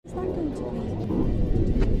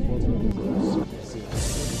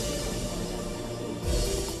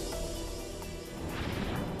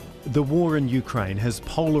The war in Ukraine has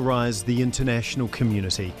polarised the international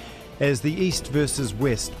community. As the East versus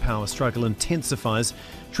West power struggle intensifies,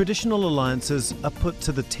 traditional alliances are put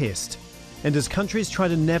to the test. And as countries try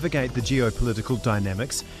to navigate the geopolitical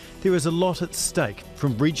dynamics, there is a lot at stake,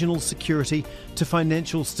 from regional security to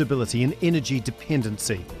financial stability and energy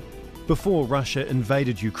dependency. Before Russia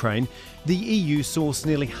invaded Ukraine, the EU sourced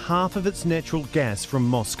nearly half of its natural gas from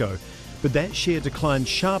Moscow, but that share declined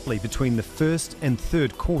sharply between the first and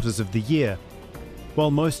third quarters of the year.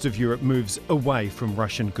 While most of Europe moves away from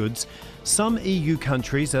Russian goods, some EU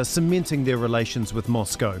countries are cementing their relations with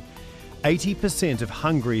Moscow. 80% of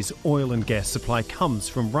Hungary's oil and gas supply comes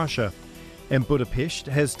from Russia, and Budapest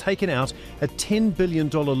has taken out a $10 billion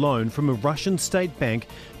loan from a Russian state bank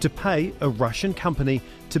to pay a Russian company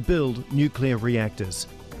to build nuclear reactors.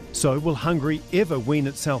 So will Hungary ever wean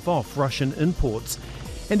itself off Russian imports?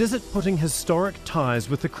 And is it putting historic ties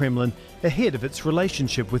with the Kremlin ahead of its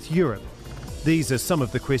relationship with Europe? These are some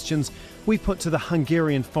of the questions we put to the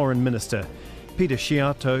Hungarian Foreign Minister. Peter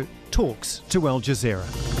Szijjarto talks to Al Jazeera.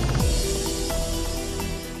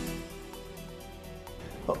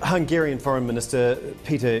 Hungarian Foreign Minister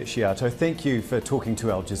Peter Szijjarto, thank you for talking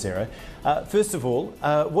to Al Jazeera. First of all,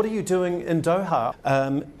 what are you doing in Doha?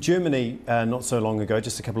 Germany, not so long ago,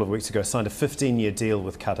 just a couple of weeks ago, signed a 15-year deal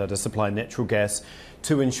with Qatar to supply natural gas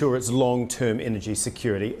to ensure its long-term energy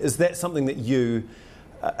security. Is that something that you,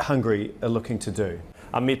 Hungary, are looking to do?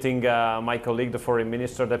 I'm meeting my colleague, the Foreign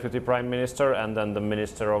Minister, Deputy Prime Minister, and then the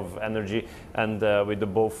Minister of Energy. And with the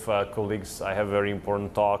both colleagues, I have very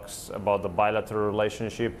important talks about the bilateral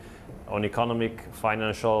relationship on economic,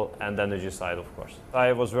 financial, and energy side, of course.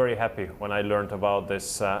 I was very happy when I learned about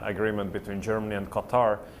this agreement between Germany and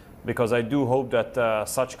Qatar, because I do hope that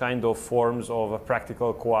such kind of forms of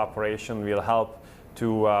practical cooperation will help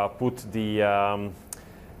to put the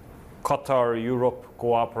Qatar-Europe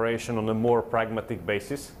cooperation on a more pragmatic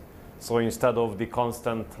basis. So instead of the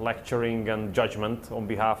constant lecturing and judgment on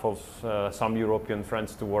behalf of some European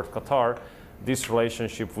friends toward Qatar, this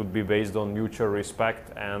relationship would be based on mutual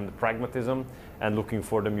respect and pragmatism and looking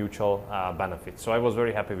for the mutual benefits. So I was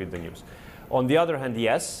very happy with the news. On the other hand,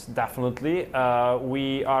 yes, definitely,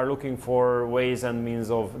 we are looking for ways and means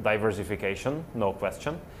of diversification, no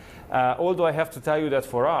question. Although I have to tell you that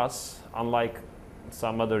for us, unlike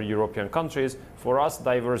some other European countries, for us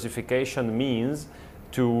diversification means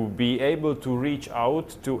to be able to reach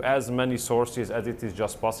out to as many sources as it is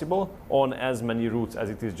just possible, on as many routes as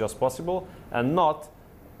it is just possible, and not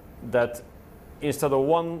that instead of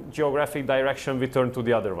one geographic direction we turn to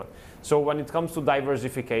the other one. So when it comes to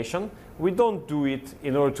diversification, we don't do it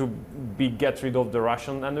in order to get rid of the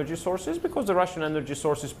Russian energy sources, because the Russian energy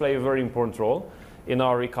sources play a very important role in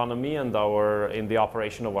our economy and in the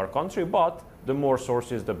operation of our country, but the more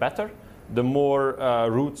sources, the better. The more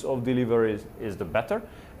routes of delivery is the better.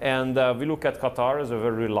 And we look at Qatar as a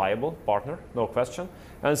very reliable partner, no question.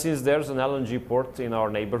 And since there's an LNG port in our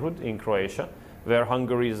neighborhood in Croatia, where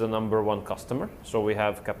Hungary is the #1 customer, so we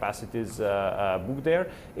have capacities booked there,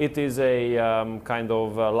 it is a kind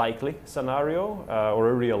of likely scenario or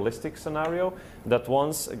a realistic scenario that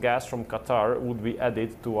once gas from Qatar would be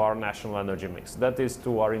added to our national energy mix. That is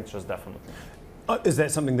to our interest, definitely. Is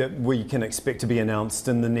that something that we can expect to be announced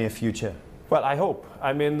in the near future? Well, I hope.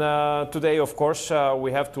 I mean, today, of course,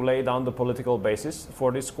 we have to lay down the political basis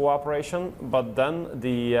for this cooperation, but then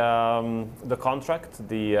the contract,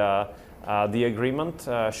 the agreement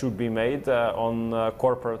should be made on a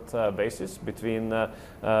corporate basis between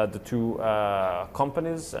the two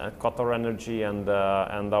companies, Qatar Energy and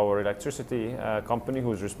our electricity company,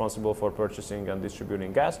 who is responsible for purchasing and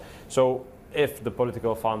distributing gas. So if the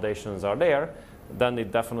political foundations are there, then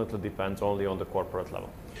it definitely depends only on the corporate level.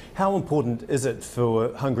 How important is it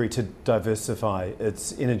for Hungary to diversify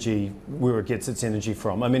its energy, where it gets its energy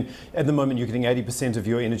from? I mean, at the moment you're getting 80% of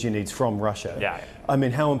your energy needs from Russia. Yeah. I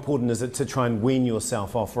mean, how important is it to try and wean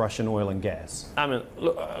yourself off Russian oil and gas? I mean,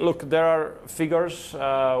 look, there are figures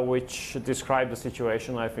which describe the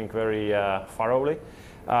situation, I think, very thoroughly.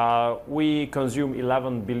 We consume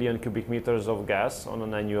 11 billion cubic meters of gas on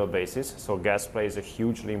an annual basis, so gas plays a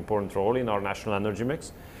hugely important role in our national energy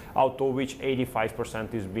mix, out of which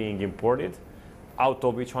 85% is being imported, out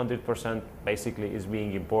of which 100% basically is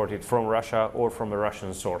being imported from Russia or from a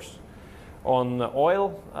Russian source. On the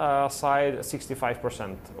oil side,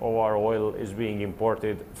 65% of our oil is being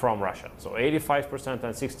imported from Russia. So 85%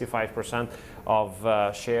 and 65%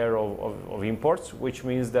 of share of imports, which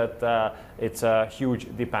means that it's a huge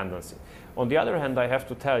dependency. On the other hand, I have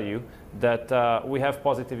to tell you that we have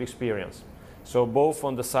positive experience. So both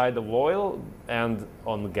on the side of oil and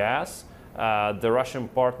on gas, the Russian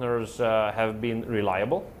partners have been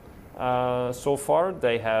reliable. so far.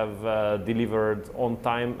 They have delivered on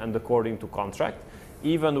time and according to contract.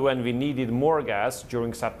 Even when we needed more gas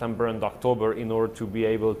during September and October in order to be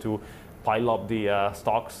able to pile up the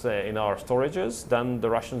stocks in our storages, then the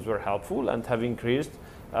Russians were helpful and have increased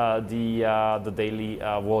the daily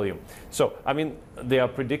volume. So, I mean, they are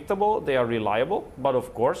predictable, they are reliable, but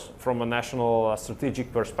of course, from a national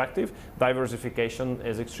strategic perspective, diversification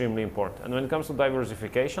is extremely important. And when it comes to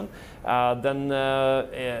diversification, then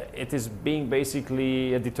it is being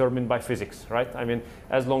basically determined by physics, right? I mean,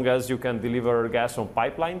 as long as you can deliver gas on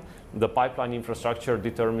pipeline, the pipeline infrastructure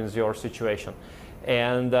determines your situation.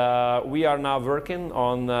 And we are now working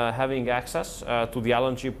on having access to the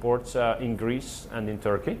LNG ports in Greece and in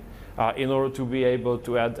Turkey in order to be able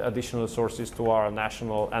to add additional sources to our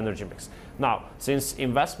national energy mix. Now, since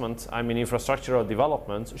investment, I mean infrastructural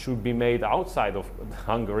development, should be made outside of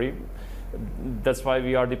Hungary, that's why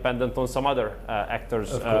we are dependent on some other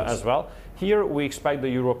actors as well. Here we expect the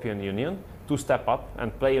European Union to step up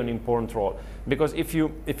and play an important role. Because if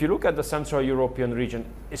you look at the Central European region,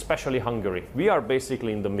 especially Hungary, we are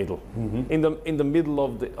basically in the middle, in the middle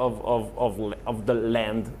of the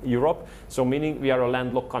land Europe. So meaning we are a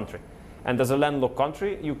landlocked country, and as a landlocked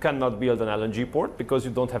country, you cannot build an LNG port because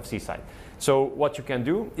you don't have seaside. So what you can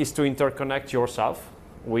do is to interconnect yourself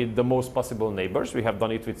with the most possible neighbors. We have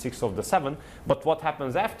done it with 6 of the 7. But what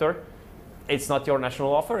happens after? It's not your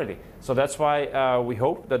national authority. So that's why we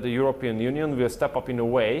hope that the European Union will step up in a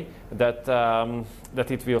way that,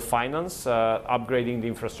 that it will finance upgrading the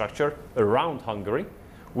infrastructure around Hungary,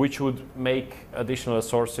 which would make additional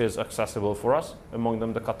sources accessible for us, among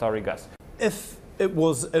them the Qatari gas. If it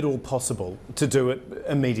was at all possible to do it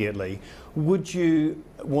immediately, would you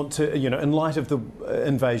want to, you know, in light of the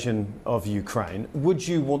invasion of Ukraine, would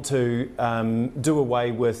you want to do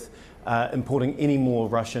away with importing any more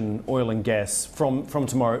Russian oil and gas from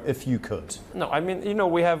tomorrow if you could? No, I mean, you know,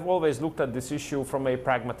 we have always looked at this issue from a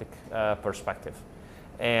pragmatic perspective.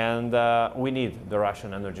 And we need the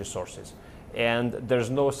Russian energy sources. And there's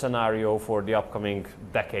no scenario for the upcoming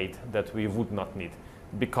decade that we would not need,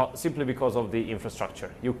 simply because of the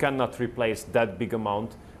infrastructure. You cannot replace that big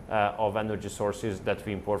amount of energy sources that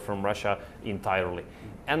we import from Russia entirely.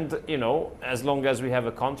 And, you know, as long as we have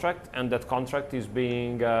a contract and that contract is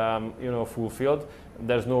being, you know, fulfilled,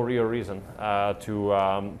 there's no real reason to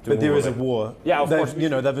But there is a war. Yeah, of course. You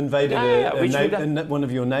know, they've invaded one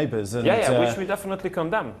of your neighbours. And, which we definitely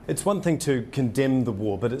condemn. It's one thing to condemn the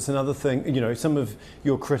war, but it's another thing, you know, some of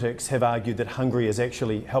your critics have argued that Hungary is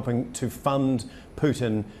actually helping to fund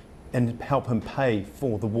Putin and help him pay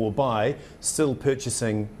for the war by still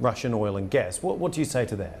purchasing Russian oil and gas. What do you say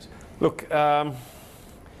to that? Look,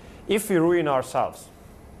 if we ruin ourselves,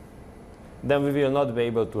 then we will not be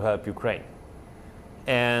able to help Ukraine.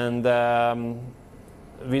 And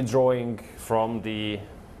withdrawing from the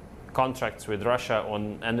contracts with Russia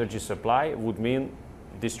on energy supply would mean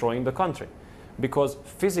destroying the country. Because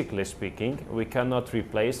physically speaking, we cannot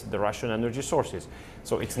replace the Russian energy sources.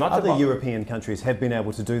 So it's not Other European countries have been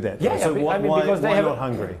able to do that. Yeah, so why not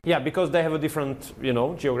Hungary? Yeah, because they have a different, you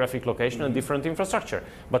know, geographic location and different infrastructure.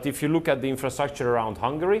 But if you look at the infrastructure around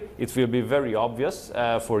Hungary, it will be very obvious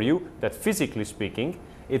for you that physically speaking,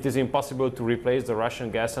 it is impossible to replace the Russian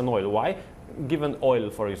gas and oil. Why? Given oil,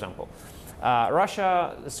 for example.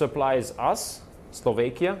 Russia supplies us,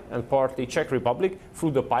 Slovakia, and partly Czech Republic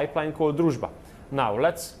through the pipeline called Druzhba. Now,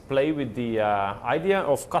 let's play with the idea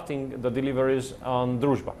of cutting the deliveries on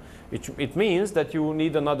Druzhba. It means that you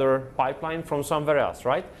need another pipeline from somewhere else,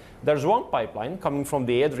 right? There's one pipeline coming from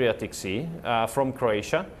the Adriatic Sea, from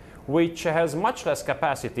Croatia, which has much less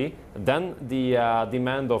capacity than the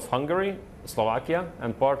demand of Hungary, Slovakia,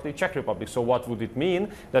 and partly Czech Republic. So what would it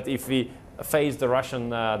mean? That if we phase the Russian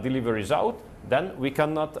deliveries out, then we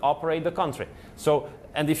cannot operate the country. So,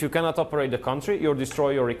 and if you cannot operate the country, you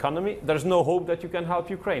destroy your economy. There's no hope that you can help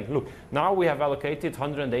Ukraine. Look, now we have allocated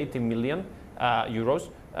 180 million euros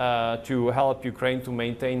to help Ukraine to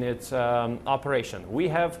maintain its operation. We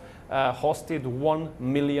have hosted 1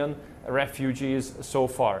 million refugees so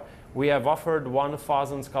far. We have offered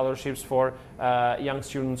 1,000 scholarships for young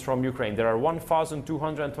students from Ukraine. There are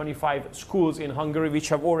 1,225 schools in Hungary which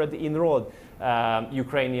have already enrolled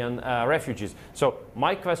Ukrainian refugees. So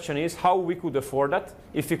my question is how we could afford that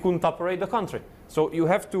if we couldn't operate the country. So you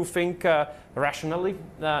have to think rationally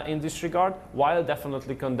in this regard, while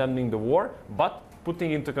definitely condemning the war, but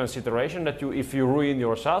putting into consideration that if you ruin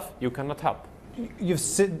yourself, you cannot help. You've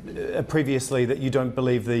said previously that you don't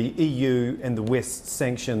believe the EU and the West's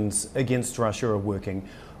sanctions against Russia are working.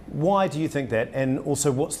 Why do you think that? And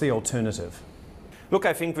also, what's the alternative? Look,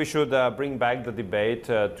 I think we should bring back the debate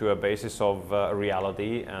to a basis of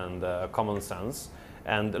reality and common sense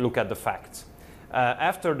and look at the facts.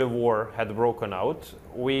 After the war had broken out,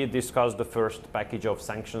 we discussed the first package of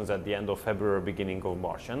sanctions at the end of February, beginning of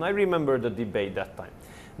March. And I remember the debate that time.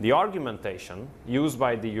 The argumentation used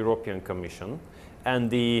by the European Commission and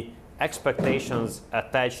the expectations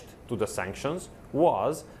attached to the sanctions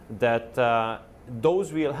was that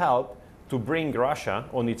those will help to bring Russia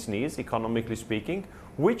on its knees, economically speaking,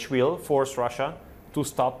 which will force Russia to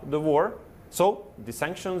stop the war. So the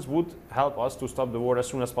sanctions would help us to stop the war as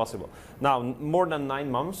soon as possible. Now, more than 9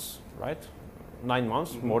 months, right? 9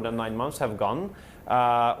 months, more than 9 months have gone.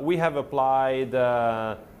 We have applied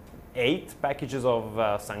 8 packages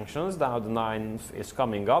of sanctions. Now the 9th is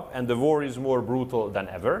coming up, and the war is more brutal than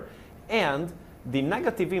ever. And the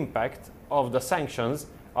negative impact of the sanctions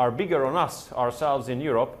are bigger on us, ourselves in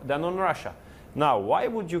Europe, than on Russia. Now, why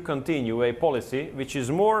would you continue a policy which is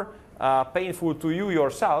more painful to you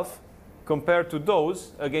yourself compared to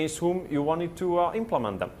those against whom you wanted to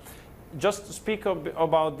implement them? Just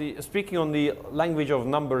speaking on the language of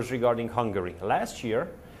numbers regarding Hungary. Last year,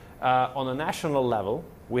 on a national level,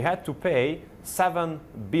 we had to pay 7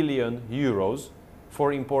 billion euros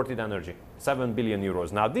for imported energy. 7 billion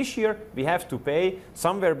euros. Now this year we have to pay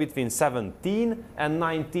somewhere between 17 and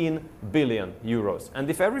 19 billion euros. And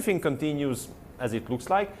if everything continues as it looks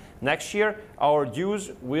like, next year our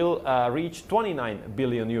dues will reach 29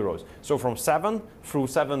 billion euros. So from 7 through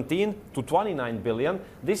 17 to 29 billion,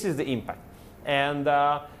 this is the impact. And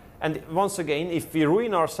once again, if we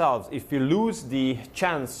ruin ourselves, if we lose the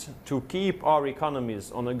chance to keep our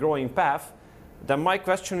economies on a growing path, then my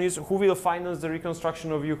question is, who will finance the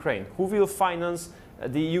reconstruction of Ukraine? Who will finance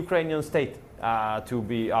the Ukrainian state to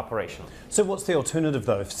be operational? So what's the alternative,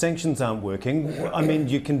 though? If sanctions aren't working, I mean,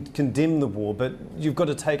 you can condemn the war, but you've got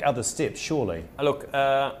to take other steps, surely. Look,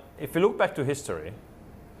 if we look back to history,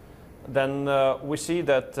 then we see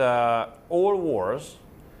that all wars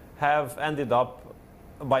have ended up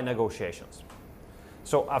by negotiations.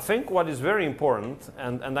 So I think what is very important,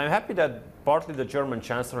 and I'm happy that partly the German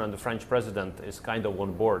Chancellor and the French President is kind of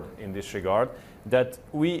on board in this regard, that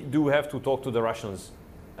we do have to talk to the Russians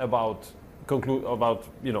about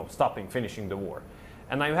finishing the war.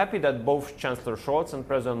 And I'm happy that both Chancellor Scholz and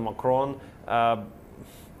President Macron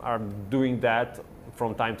are doing that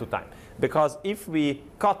from time to time. Because if we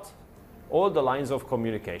cut all the lines of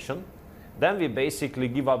communication, then we basically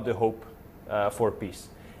give up the hope for peace.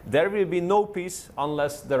 There will be no peace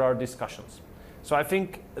unless there are discussions. So I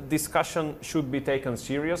think discussion should be taken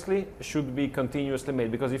seriously, should be continuously made.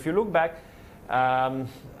 Because if you look back,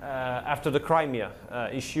 after the Crimea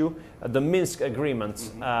issue, the Minsk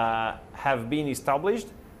agreements have been established,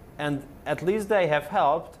 and at least they have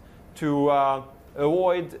helped to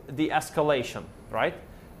avoid the escalation, right?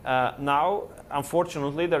 Now,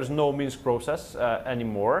 unfortunately, there's no Minsk process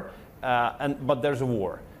anymore, but there's a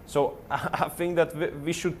war. So I think that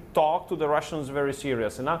we should talk to the Russians very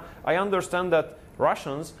seriously. Now, I understand that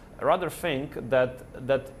Russians rather think that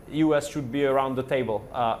US should be around the table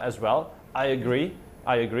as well. I agree.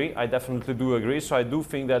 I definitely do agree. So I do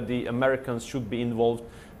think that the Americans should be involved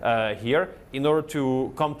here in order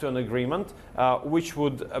to come to an agreement which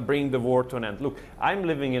would bring the war to an end. Look, I'm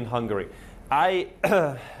living in Hungary. I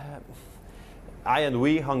and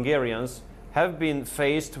we Hungarians have been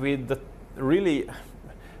faced with the really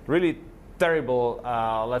terrible,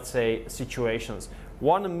 let's say, situations.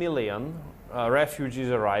 1 million refugees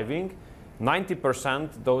arriving,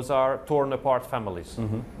 90% those are torn apart families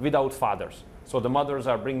without fathers. So the mothers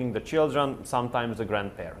are bringing the children, sometimes the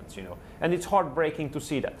grandparents, you know. And it's heartbreaking to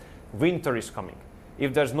see that. Winter is coming.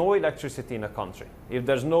 If there's no electricity in a country, if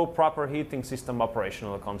there's no proper heating system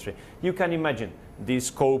operational in a country, you can imagine the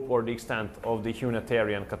scope or the extent of the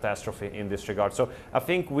humanitarian catastrophe in this regard. So I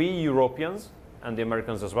think we Europeans, and the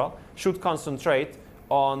Americans as well, should concentrate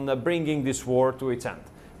on bringing this war to its end.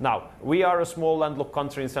 Now, we are a small landlocked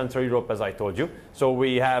country in Central Europe, as I told you, so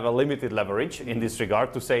we have a limited leverage in this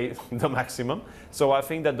regard, to say the maximum. So I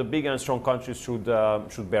think that the big and strong countries should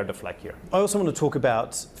bear the flag here. I also want to talk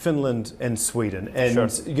about Finland and Sweden, and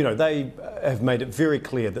Sure. you know, they have made it very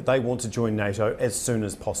clear that they want to join NATO as soon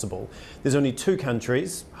as possible. There's only 2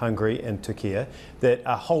 countries, Hungary and Turkey, that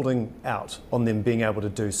are holding out on them being able to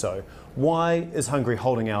do so. Why is Hungary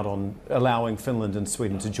holding out on allowing Finland and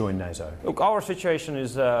Sweden to join NATO? Look, our situation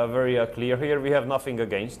is very clear here. We have nothing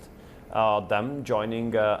against them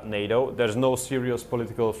joining NATO. There's no serious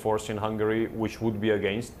political force in Hungary which would be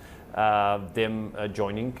against them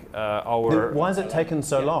joining our... Why has it taken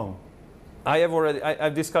so long?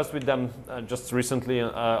 I've discussed with them just recently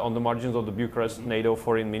on the margins of the Bucharest NATO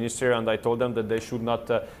Foreign Ministry, and I told them that they should not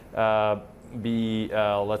be,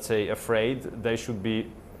 let's say, afraid. They should be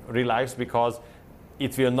relaxed, because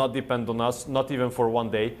it will not depend on us, not even for one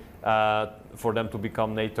day, for them to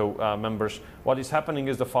become NATO members. What is happening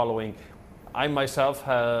is the following. I myself,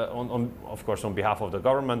 of course on behalf of the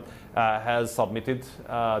government, has submitted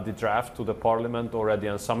the draft to the Parliament already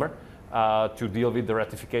in summer to deal with the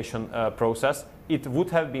ratification process. It would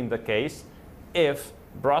have been the case if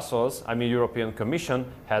Brussels, I mean European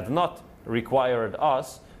Commission, had not required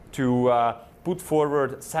us to put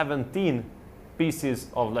forward 17 pieces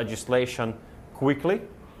of legislation quickly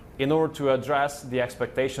in order to address the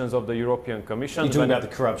expectations of the European Commission. You're talking about the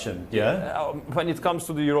corruption, yeah? When it comes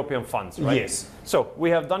to the European funds, right? Yes. So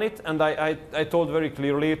we have done it, and I told very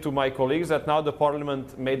clearly to my colleagues that now the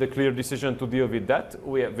Parliament made a clear decision to deal with that.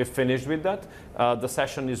 We finished with that. The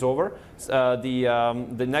session is over.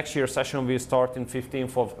 The next year's session will start in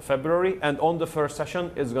 15th of February, and on the first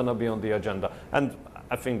session it's going to be on the agenda. And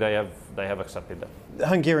I think they have accepted that. The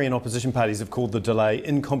Hungarian opposition parties have called the delay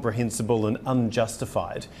incomprehensible and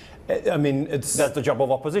unjustified. I mean, that's the job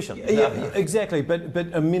of opposition. Yeah, exactly.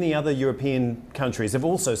 But many other European countries have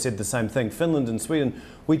also said the same thing. Finland and Sweden.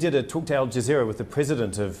 We did a talk to Al Jazeera with the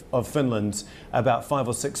president of Finland about 5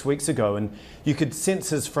 or 6 weeks ago, and you could sense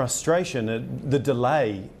his frustration at the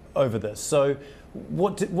delay over this. So,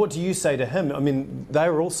 what do you say to him? I mean, they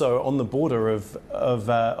are also on the border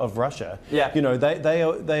of Russia. Yeah. You know,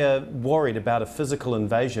 they are worried about a physical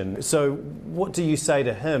invasion. So, what do you say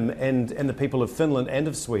to him and the people of Finland and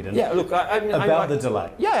of Sweden? Yeah, look, about the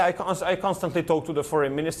delay? Yeah, I constantly talk to the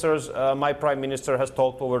foreign ministers. My prime minister has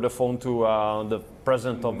talked over the phone to the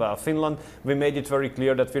president of Finland. We made it very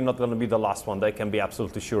clear that we're not going to be the last one. They can be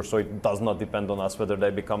absolutely sure. So it does not depend on us whether they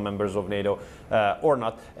become members of NATO or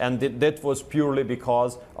not. And that was purely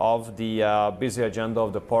because of the busy agenda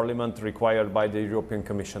of the Parliament required by the European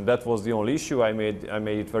Commission. That was the only issue. I made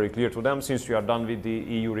it very clear to them. Since we are done with the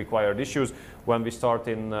EU required issues, when we start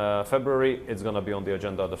in February, it's going to be on the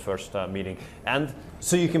agenda of the first meeting. And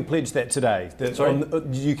so you can pledge that today.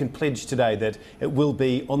 You can pledge today that it will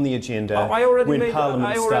be on the agenda when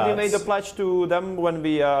Parliament starts. I already made a pledge to them when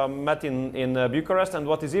we met in Bucharest. And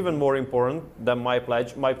what is even more important than my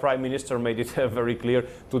pledge, my Prime Minister made it very clear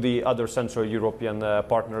to the other Central European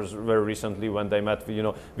partners very recently when they met. You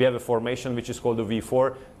know, we have a formation which is called the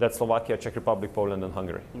V4. That's Slovakia, Czech Republic, Poland, and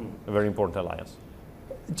Hungary. A very important alliance.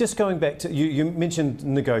 Just going back to, you mentioned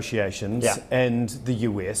negotiations and the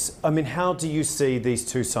US. I mean, how do you see these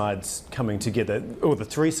two sides coming together, or the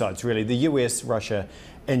three sides really, the US, Russia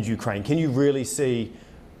and Ukraine? Can you really see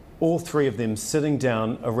all three of them sitting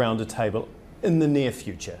down around a table in the near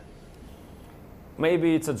future?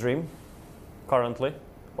 Maybe it's a dream currently,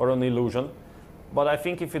 or an illusion. But I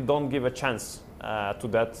think if you don't give a chance to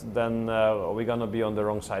that, then we're going to be on the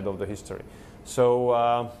wrong side of the history.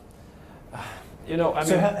 So, you know, I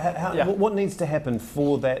mean, what needs to happen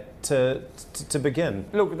for that to begin?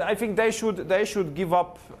 Look, I think they should give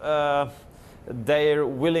up their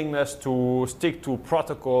willingness to stick to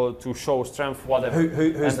protocol, to show strength, whatever.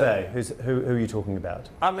 Who's they? Who are you talking about?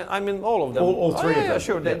 I mean all of them. All three of them? Yeah,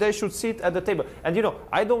 sure. They should sit at the table. And you know,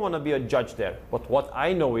 I don't want to be a judge there, but what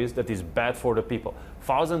I know is that it's bad for the people.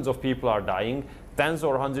 Thousands of people are dying. Tens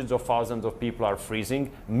or hundreds of thousands of people are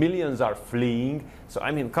freezing. Millions are fleeing. So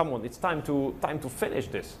I mean, come on, it's time to finish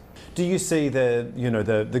this. Do you see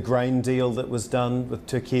the grain deal that was done with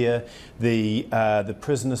Turkey, the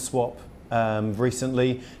prisoner swap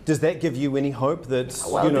recently? Does that give you any hope that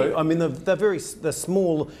I mean, they're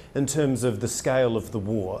small in terms of the scale of the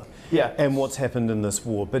war and what's happened in this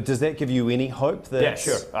war, but does that give you any hope that? Yeah,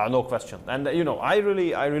 sure, no question. And you know, I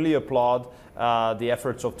really applaud the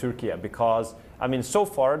efforts of Turkey, because I mean, so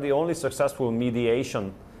far the only successful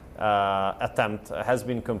mediation attempt has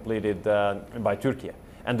been completed by Turkey.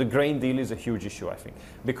 And the grain deal is a huge issue, I think,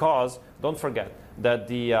 because don't forget that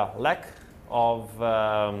the lack of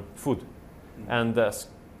food and the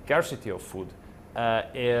scarcity of food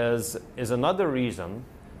is another reason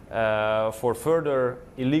for further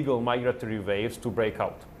illegal migratory waves to break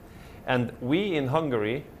out. And we in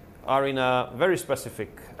Hungary are in a very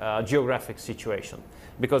specific geographic situation,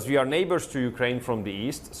 because we are neighbors to Ukraine from the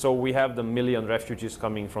east, so we have the million refugees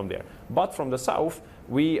coming from there. But from the south,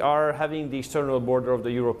 we are having the external border of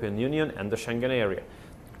the European Union and the Schengen area.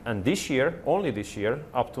 And this year, only this year,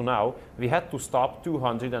 up to now, we had to stop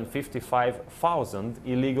 255,000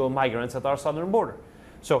 illegal migrants at our southern border.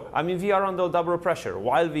 So, I mean, we are under double pressure.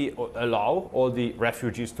 While we allow all the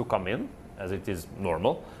refugees to come in, as it is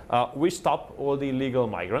normal, we stop all the illegal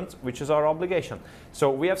migrants, which is our obligation. So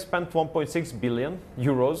we have spent 1.6 billion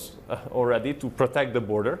euros already to protect the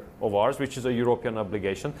border of ours, which is a European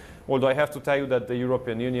obligation. Although I have to tell you that the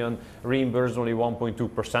European Union reimbursed only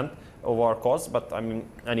 1.2% of our costs, but I mean,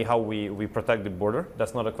 anyhow, we protect the border.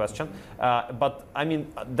 That's not a question. But I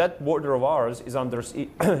mean, that border of ours is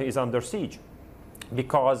under siege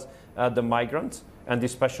because the migrants and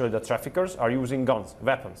especially the traffickers are using guns,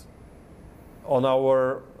 weapons, on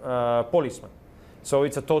our policemen. So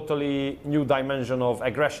it's a totally new dimension of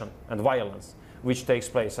aggression and violence which takes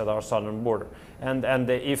place at our southern border. And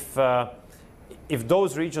if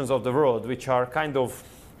those regions of the world which are kind of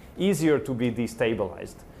easier to be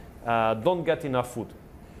destabilized don't get enough food,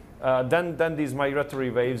 then these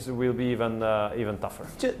migratory waves will be even tougher.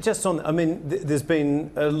 Just on, I mean, there's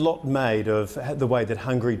been a lot made of the way that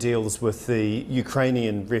Hungary deals with the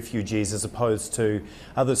Ukrainian refugees as opposed to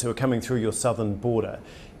others who are coming through your southern border.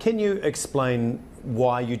 Can you explain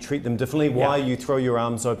why you treat them differently, why you throw your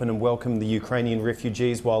arms open and welcome the Ukrainian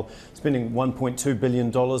refugees while spending $1.2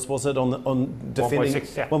 billion, was it, on defending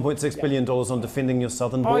 $1.6 billion on defending your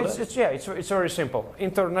southern border? It's very simple.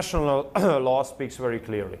 International law speaks very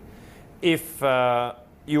clearly. If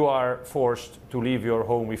you are forced to leave your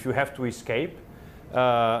home, if you have to escape,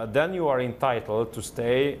 then you are entitled to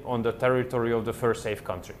stay on the territory of the first safe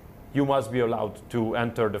country. You must be allowed to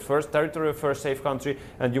enter the first territory of first safe country,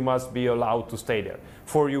 and you must be allowed to stay there.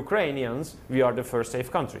 For Ukrainians, we are the first safe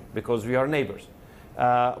country because we are neighbors.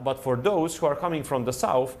 But for those who are coming from the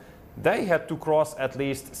south, they had to cross at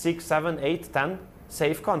least 6, 7, 8, 10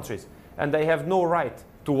 safe countries, and they have no right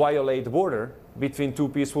to violate the border between two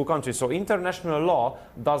peaceful countries. So international law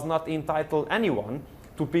does not entitle anyone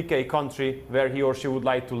to pick a country where he or she would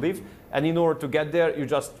like to live, and in order to get there, you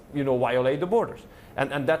just violate the borders.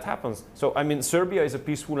 And that happens. So, I mean, Serbia is a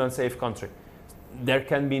peaceful and safe country. There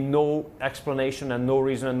can be no explanation and no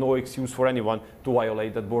reason and no excuse for anyone to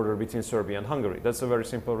violate that border between Serbia and Hungary. That's a very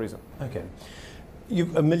simple reason. Okay.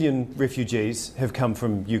 1 million refugees have come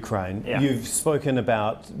from Ukraine. Yeah. You've spoken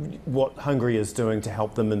about what Hungary is doing to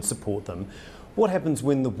help them and support them. What happens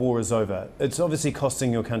when the war is over? It's obviously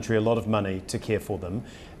costing your country a lot of money to care for them.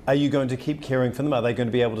 Are you going to keep caring for them? Are they going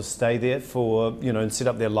to be able to stay there for, and set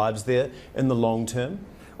up their lives there in the long term?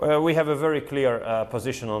 We have a very clear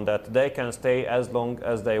position on that. They can stay as long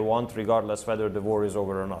as they want, regardless whether the war is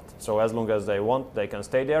over or not. So as long as they want, they can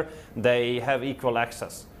stay there. They have equal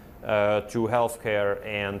access to healthcare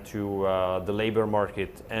and to the labor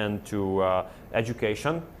market and to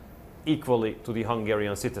education equally to the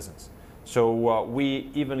Hungarian citizens. So we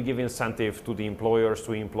even give incentive to the employers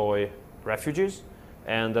to employ refugees.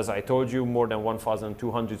 And as I told you, more than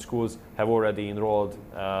 1,200 schools have already enrolled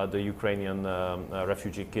the Ukrainian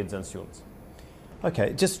refugee kids and students.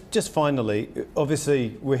 Okay, just finally,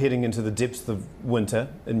 obviously we're heading into the depths of winter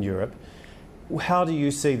in Europe. How do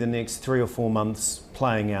you see the next 3 or 4 months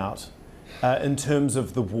playing out in terms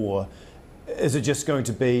of the war? Is it just going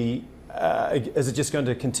to be, is it just going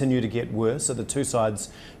to continue to get worse? Are the two sides,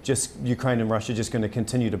 just Ukraine and Russia, just going to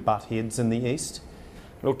continue to butt heads in the east?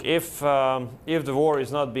 Look, if the war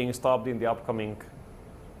is not being stopped in the upcoming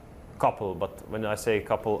couple, but when I say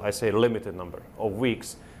couple, I say a limited number of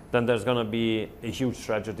weeks, then there's going to be a huge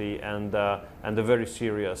tragedy and a very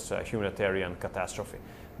serious humanitarian catastrophe.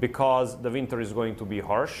 Because the winter is going to be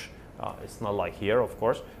harsh. It's not like here, of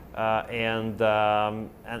course. And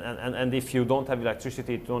if you don't have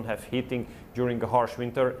electricity, you don't have heating during a harsh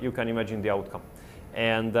winter, you can imagine the outcome.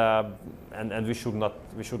 And we should not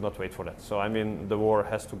wait for that. So I mean, the war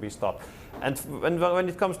has to be stopped. And when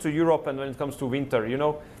it comes to Europe and when it comes to winter,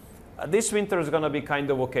 this winter is going to be kind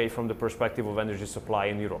of okay from the perspective of energy supply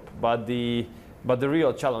in Europe. But the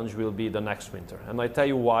real challenge will be the next winter. And I tell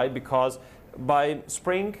you why. Because by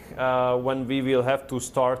spring, when we will have to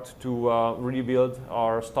start to rebuild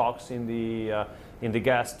our stocks in the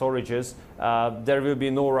gas storages, there will be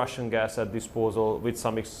no Russian gas at disposal, with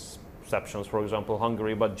some exceptions, for example,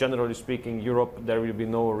 Hungary, but generally speaking, Europe, there will be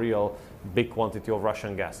no real big quantity of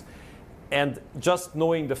Russian gas. And just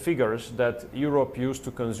knowing the figures that Europe used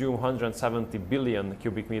to consume 170 billion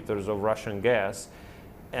cubic meters of Russian gas,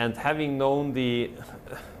 and having known the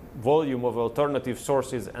volume of alternative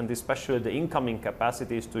sources and especially the incoming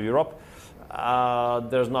capacities to Europe,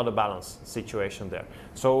 there's not a balanced situation there.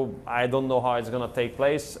 So I don't know how it's going to take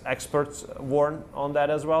place. Experts warn on that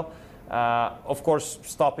as well. Of course,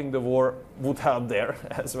 stopping the war would help there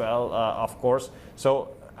as well, of course. So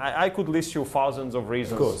I could list you thousands of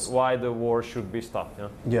reasons why the war should be stopped.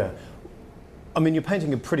 Yeah. I mean, you're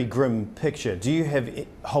painting a pretty grim picture. Do you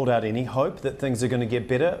hold out any hope that things are going to get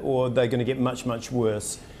better, or are they going to get much, much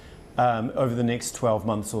worse over the next 12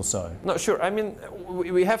 months or so? No, sure. I mean,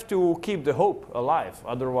 we have to keep the hope alive.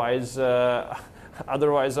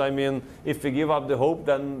 Otherwise, I mean, if we give up the hope,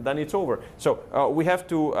 then it's over. So we have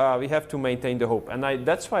to maintain the hope, and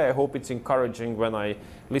that's why I hope it's encouraging when I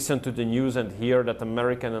listen to the news and hear that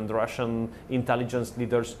American and Russian intelligence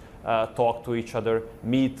leaders talk to each other,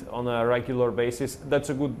 meet on a regular basis. That's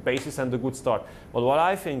a good basis and a good start. But what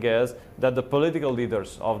I think is that the political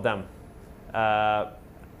leaders of them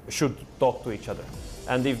should talk to each other,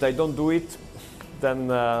 and if they don't do it,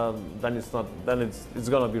 then it's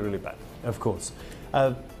going to be really bad. Of course.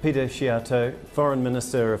 Peter Szijjarto, Foreign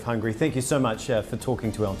Minister of Hungary, thank you so much for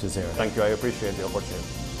talking to Al Jazeera. Thank you. I appreciate the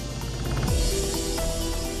opportunity.